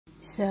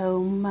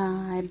So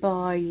my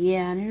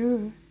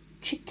biryani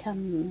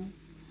chicken,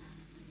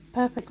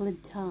 perfectly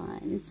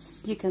done.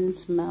 You can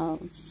smell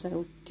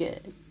so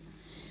good,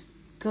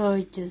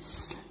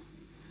 gorgeous.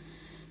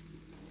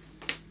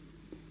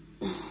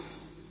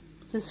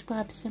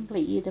 Subscribe, simply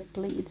eat it,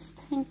 please.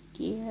 Thank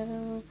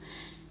you.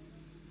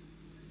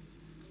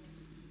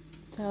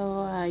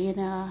 So you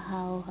know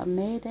how I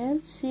made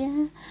it.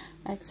 Yeah,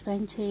 I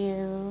explained to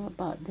you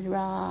about the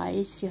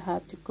rice. You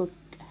have to cook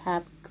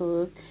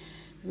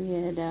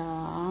with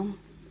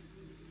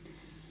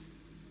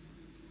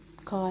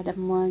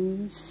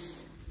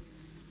cardamoms,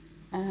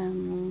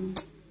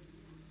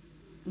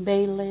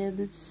 bay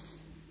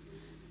leaves,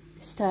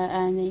 star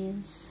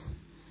anise,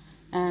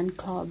 and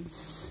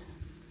cloves.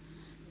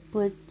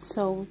 Put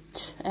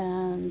salt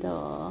and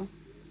oil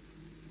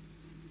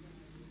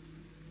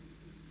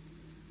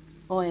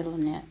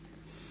on it,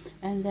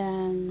 and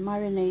then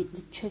marinate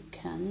the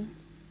chicken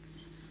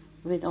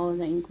with all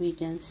the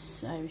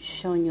ingredients I've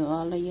shown you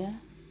earlier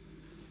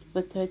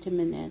for 30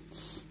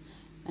 minutes,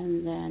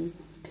 and then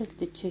cook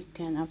the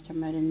chicken after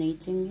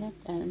marinating it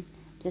and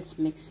just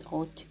mix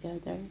all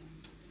together.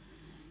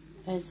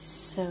 It's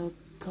so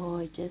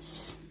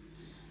gorgeous,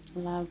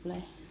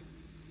 lovely.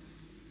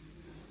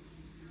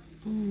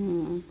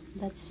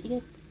 That's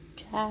it.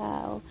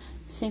 Ciao.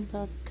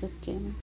 Simple cooking.